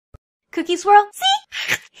Cookie swirl?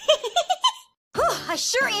 See? I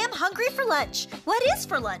sure am hungry for lunch. What is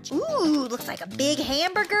for lunch? Ooh, looks like a big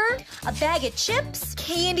hamburger, a bag of chips,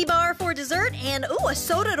 candy bar for dessert, and ooh, a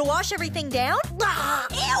soda to wash everything down. Ah,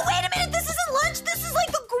 ew, wait a minute, this isn't lunch. This is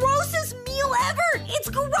like the grossest meal ever. It's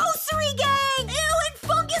Grossery, gang. Ew, and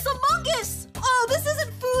Fungus, Amungus. Oh, this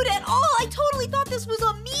isn't food at all. I totally thought this was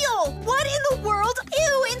a meal. What in the world?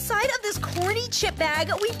 Ew, inside of this corny chip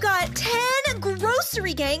bag, we've got 10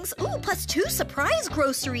 Grossery gangs. Ooh, plus 2 surprise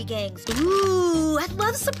Grossery gangs. Ooh, I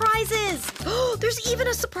love surprises. Oh, there's even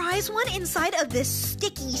a surprise one inside of this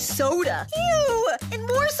sticky soda. Ew, and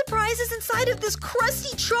more surprises inside of this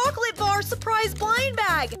crusty chocolate bar surprise blind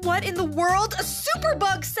bag. What in the world? A super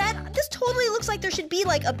bug set? This totally looks like there should be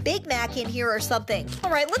like a Big Mac in here or something.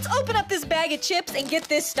 All right, let's open up this bag of chips and get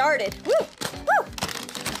this started. Woo, woo.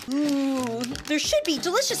 Ooh, there should be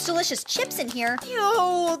delicious, delicious chips in here.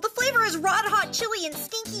 Ew, the flavor is red hot chili and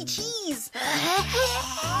stinky cheese.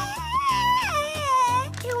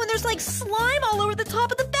 Ew, and there's like slime all over the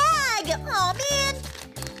top of the bag. Aw, man.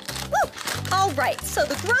 Woo. All right, so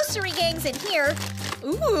the Grossery gang's in here.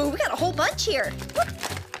 Ooh, we got a whole bunch here. Woo.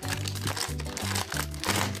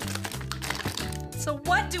 So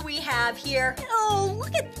what do we have here? Oh,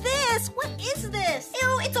 look at this. What is this?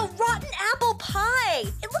 Ew, it's a rotten apple pie.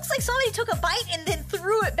 It looks like somebody took a bite and then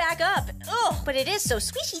threw it back up. Ugh, but it is so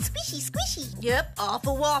squishy, squishy, squishy. Yep,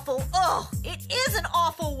 awful waffle. Oh, it is an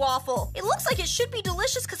awful waffle. It looks like it should be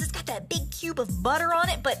delicious because it's got that big cube of butter on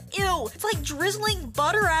it, but ew, it's like drizzling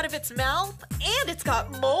butter out of its mouth and it's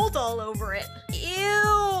got mold all over it.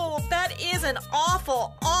 Ew, that is an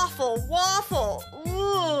awful, awful waffle.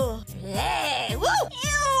 Ooh. Hey, woo!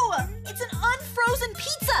 Ew! It's an unfrozen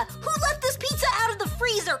pizza! Who left this pizza out of the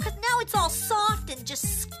freezer? Because now it's all soft and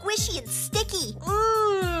just squishy and sticky.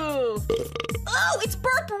 Ooh! Oh, it's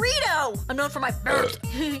burnt burrito! I'm known for my burnt.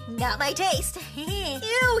 Not my taste.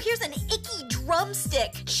 Ew, here's an icky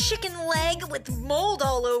drumstick. Chicken leg with mold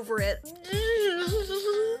all over it.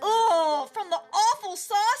 Oh, from the awful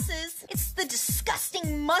sauces, it's the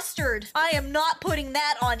disgusting mustard. I am not putting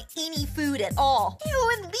that on any food at all. Ew,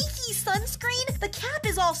 and leaky sunscreen. The cap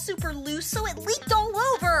is all super loose, so it leaked all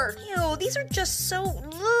over. Ew, these are just so...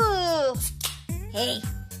 Ugh. Hey,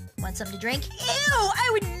 want something to drink? Ew, I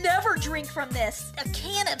would never drink from this. A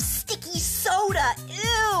can of sticky soda.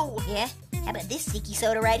 Ew. Yeah? How about this sticky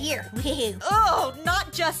soda right here? Oh,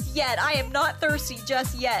 not just yet. I am not thirsty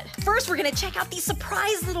just yet. First, we're gonna check out the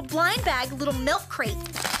surprise little blind bag, little milk crate.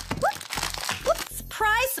 Whoop, whoop.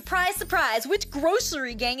 Surprise, surprise, surprise. Which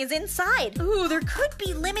Grossery gang is inside? Ooh, there could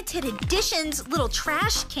be limited editions, little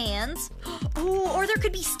trash cans. Ooh, or there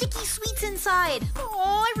could be sticky sweets inside.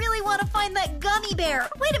 Oh, I really want to find that gummy bear.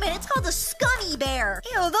 Wait a minute, it's called a scummy bear.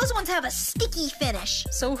 Ew, those ones have a sticky finish.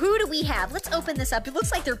 So who do we have? Let's open this up. It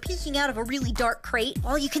looks like they're peeking out of a really dark crate.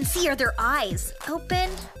 All you can see are their eyes. Open.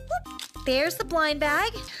 Whoop. There's the blind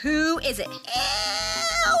bag. Who is it? Ew,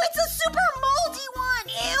 it's a super moldy one.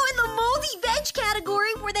 Ew, in the moldy veg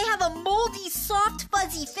category where they have a moldy, soft,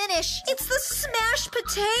 fuzzy finish. It's the smashed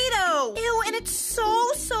potato. Ew, and it's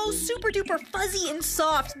so super duper fuzzy and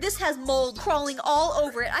soft. This has mold crawling all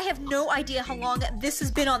over it. I have no idea how long this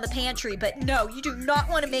has been on the pantry, but no, you do not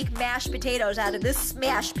want to make mashed potatoes out of this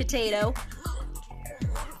smashed potato.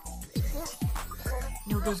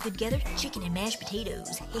 You know what goes good together? Chicken and mashed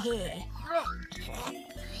potatoes.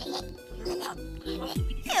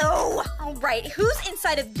 Ew! Alright, who's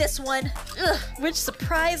inside of this one? Ugh, which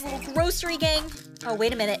surprise little Grossery gang? Oh,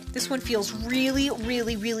 wait a minute. This one feels really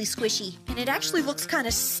squishy. And it actually looks kind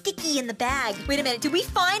of sticky in the bag. Wait a minute, did we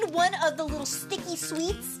find one of the little sticky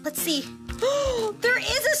sweets? Let's see. There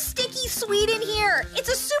is a sticky sweet in here. It's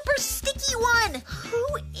a super sticky one. Who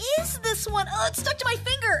is this one? Oh, it's stuck to my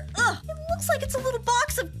finger. Ugh, it looks like it's a little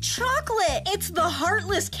box of chocolate. It's the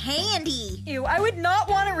Heartless Candy. Ew, I would not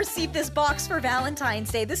want to receive this box for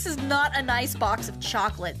Valentine's Day. This is not a nice box of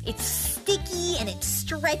chocolate. It's sticky and it's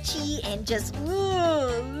stretchy and just...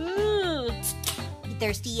 You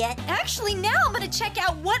thirsty yet? Actually, now I'm gonna check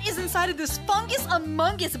out what is inside of this Fungus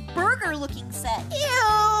Amungus burger looking set.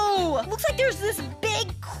 Ew! Looks like there's this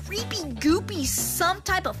big, creepy, goopy, some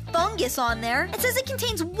type of fungus on there. It says it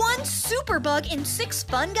contains 1 super bug and 6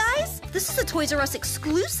 fungi. This is a Toys R Us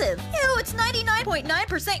exclusive. Ew, it's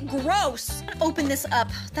 99.9% gross. I'm gonna open this up.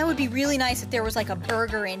 That would be really nice if there was like a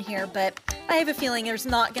burger in here, but I have a feeling there's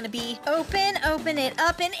not gonna be. Open it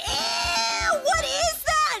up, and ew! What is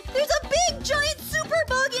that? There's a big, giant super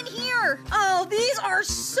bug in here. Oh, these are are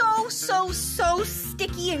so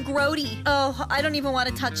sticky and grody. Oh, I don't even want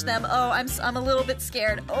to touch them. Oh, I'm a little bit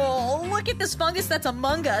scared. Oh, look at this fungus that's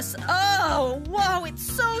Amungus. Oh, whoa, it's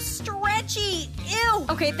so stretchy. Ew.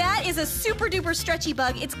 Okay, that is a super duper stretchy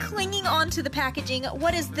bug. It's clinging onto the packaging.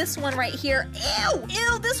 What is this one right here? Ew.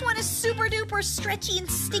 Ew, this one is super duper stretchy and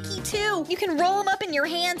sticky too. You can roll them up in your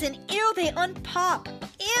hands and ew, they unpop.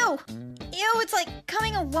 Ew. Ew, it's like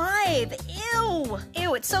coming alive. Ew.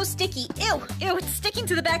 Ew, it's so sticky. Ew. Ew, it's sticking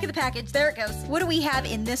to the back of the package. There it goes. What do we have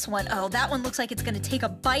in this one? Oh, that one looks like it's gonna take a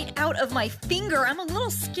bite out of my finger. I'm a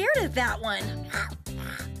little scared of that one.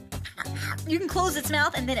 You can close its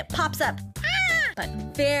mouth and then it pops up. But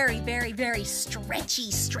very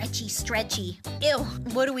stretchy. Ew.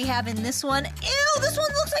 What do we have in this one? Ew, this one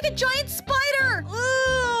looks like a giant spider.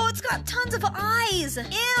 Ooh, it's got tons of eyes.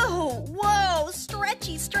 Ew. Whoa,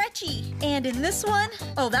 stretchy. And in this one,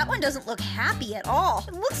 oh, that one doesn't look happy at all.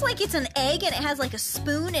 It looks like it's an egg and it has like a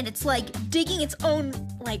spoon and it's like digging its own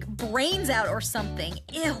like brains out or something.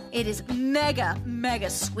 Ew. It is mega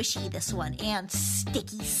squishy, this one, and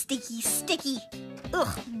sticky.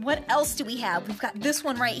 Ugh, what else do we have? We've got this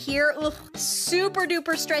one right here. Ugh, super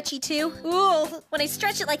duper stretchy too. Ooh, when I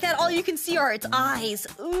stretch it like that, all you can see are its eyes.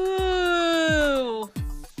 Ooh.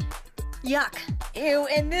 Yuck. Ew,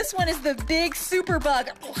 and this one is the big super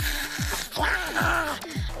bug.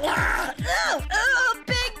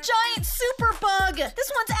 Big giant super bug.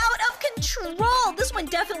 This one's out of control. This one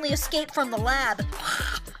definitely escaped from the lab.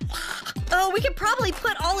 Oh, we could probably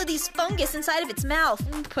put all of these fungus inside of its mouth.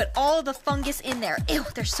 Put all of the fungus in there. Ew,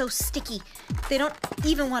 they're so sticky. They don't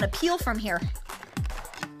even want to peel from here.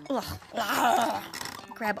 Ugh.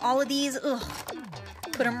 Grab all of these. Ugh.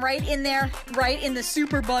 Put them right in there, right in the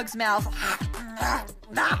super bug's mouth.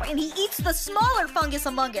 And he eats the smaller fungus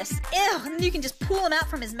Amungus. Ew, and then you can just pull him out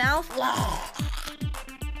from his mouth.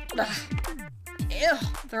 Ew,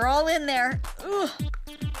 they're all in there. Ugh.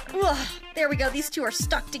 Ugh, there we go. These two are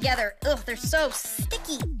stuck together. Ugh, they're so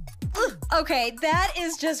sticky. Ugh. Okay, that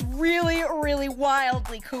is just really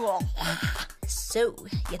wildly cool. So,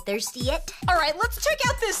 you thirsty yet? All right, let's check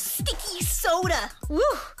out this sticky soda. Woo!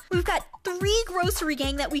 We've got 3 Grossery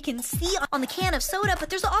gang that we can see on the can of soda, but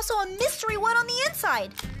there's also a mystery one on the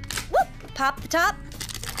inside. Whoop! Pop the top.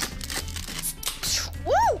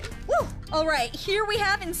 Woo! Woo! All right, here we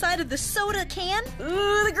have inside of the soda can.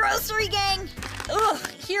 Ooh, the Grossery gang. Ugh,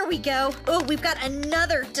 here we go. Oh, we've got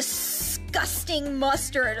another disgusting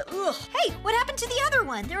mustard. Ugh. Hey, what happened to the other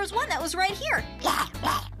one? There was one that was right here.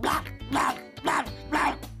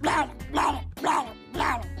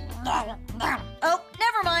 Oh,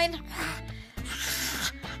 never mind.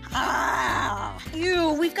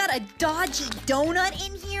 Ew, we've got a dodgy donut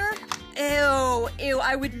in here. Ew,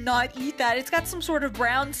 I would not eat that. It's got some sort of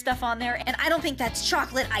brown stuff on there, and I don't think that's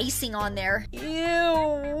chocolate icing on there.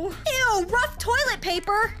 Ew, rough toilet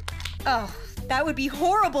paper. Oh, that would be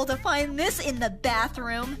horrible to find this in the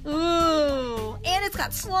bathroom. Ooh, and it's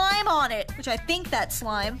got slime on it, which I think that's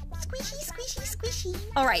slime. Squishy.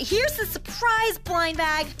 All right, here's the surprise blind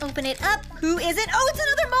bag. Open it up. Who is it? Oh, it's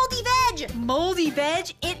another moldy veg. Moldy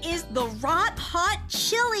veg. It is the Rot Hot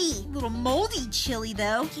Chili. Little moldy chili,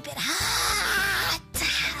 though. Keep it hot.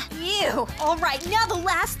 Ew. All right, now the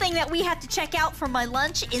last thing that we have to check out for my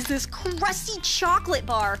lunch is this crusty chocolate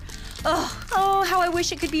bar. Oh, how I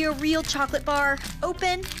wish it could be a real chocolate bar.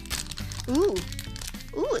 Open. Ooh,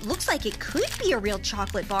 it looks like it could be a real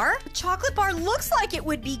chocolate bar. A chocolate bar looks like it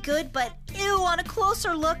would be good, but ew, on a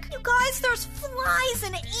closer look, you guys, there's flies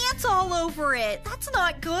and ants all over it. That's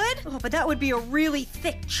not good. Oh, but that would be a really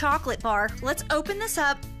thick chocolate bar. Let's open this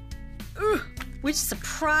up. Ooh. Which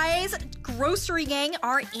surprise Grossery gang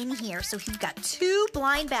are in here? So we've got 2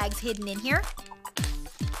 blind bags hidden in here.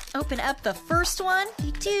 Open up the first one.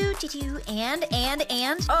 And.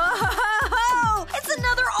 Oh, it's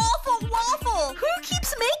another awful waffle. Who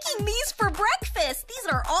keeps making these for breakfast? These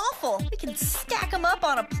are awful. We can stack them up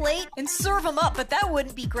on a plate and serve them up, but that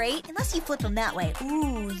wouldn't be great unless you flip them that way.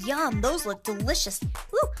 Ooh, yum. Those look delicious.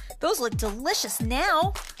 Ooh, those look delicious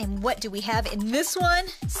now. And what do we have in this one?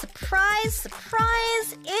 Surprise.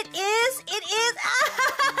 It is.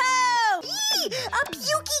 Oh! Eee, a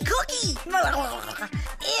pukey cookie.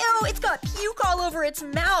 Ew, it's got puke all over its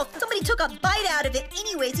mouth. Somebody took a bite out of it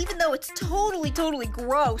anyways, even though it's totally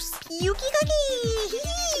gross. Pukey cookie!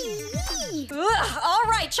 Ugh, all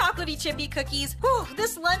right, chocolatey chippy cookies. Whew,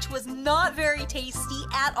 this lunch was not very tasty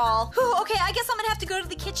at all. Whew, okay, I guess I'm gonna have to go to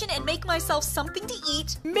the kitchen and make myself something to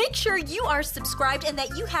eat. Make sure you are subscribed and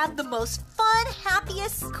that you have the most fun,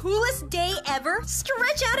 happiest, coolest day ever.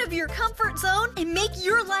 Stretch out of your comfort zone and make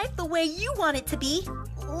your life the way you want it to be.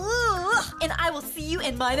 Ooh. And I will see you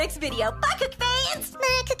in my next video. Bye, Cookie fans!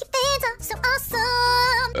 My cookie fans are so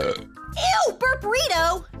awesome. Ew,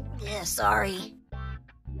 burrito! Yeah, sorry.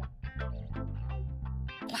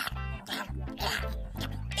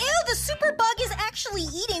 Ew, the super bug is actually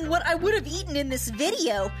eating what I would have eaten in this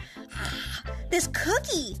video. This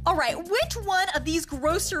cookie. All right, which one of these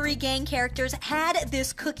Grossery gang characters had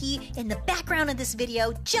this cookie in the background of this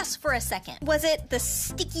video just for a second? Was it the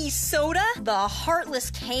sticky soda, the heartless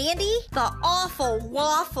candy, the awful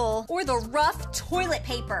waffle, or the rough toilet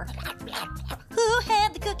paper? Who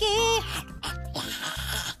had the cookie?